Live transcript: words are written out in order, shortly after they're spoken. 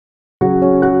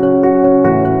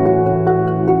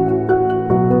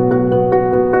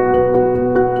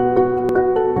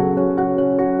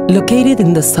Located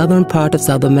in the southern part of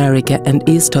South America and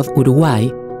east of Uruguay,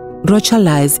 Rocha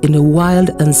lies in a wild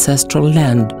ancestral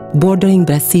land bordering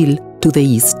Brazil to the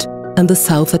east and the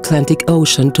South Atlantic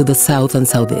Ocean to the south and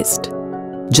southeast.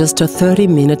 Just a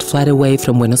 30-minute flight away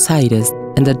from Buenos Aires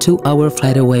and a 2-hour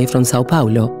flight away from Sao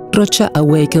Paulo, Rocha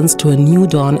awakens to a new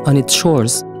dawn on its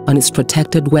shores, on its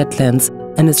protected wetlands,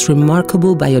 and its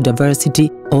remarkable biodiversity,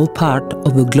 all part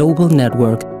of the global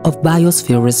network of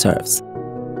biosphere reserves.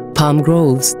 Palm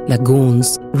groves,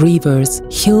 lagoons, rivers,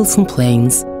 hills and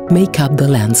plains make up the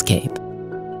landscape.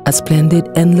 A splendid,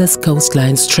 endless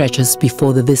coastline stretches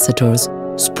before the visitors,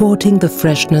 sporting the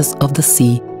freshness of the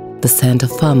sea, the scent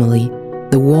of family,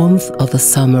 the warmth of the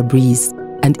summer breeze,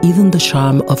 and even the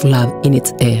charm of love in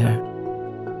its air.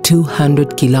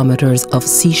 200 kilometers of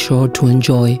seashore to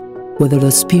enjoy, whether the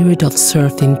spirit of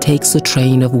surfing takes a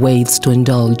train of waves to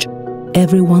indulge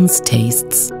everyone's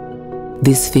tastes.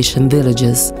 These fishing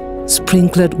villages,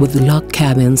 sprinkled with log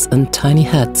cabins and tiny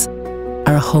huts,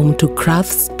 are home to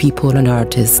craftspeople and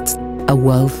artists, a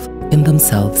wealth in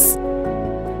themselves.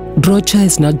 Rocha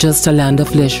is not just a land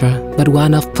of leisure, but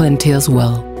one of plenty as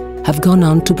well. Have gone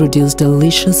on to produce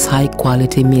delicious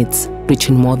high-quality meats,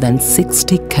 reaching more than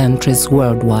 60 countries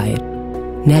worldwide.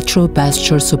 Natural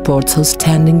pasture supports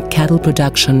outstanding cattle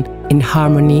production in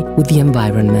harmony with the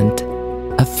environment.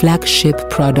 A flagship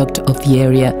product of the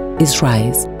area is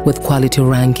rice, with quality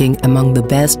ranking among the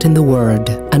best in the world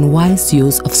and wise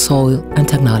use of soil and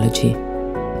technology.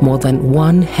 More than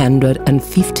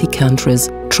 150 countries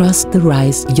trust the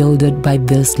rice yielded by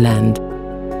this land.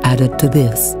 Added to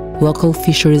this, local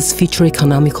fisheries feature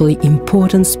economically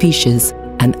important species,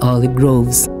 and olive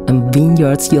groves and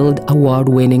vineyards yield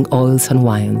award-winning oils and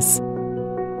wines.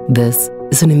 This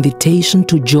is an invitation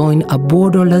to join a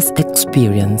borderless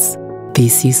experience.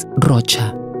 This is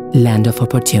Rocha, land of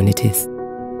opportunities.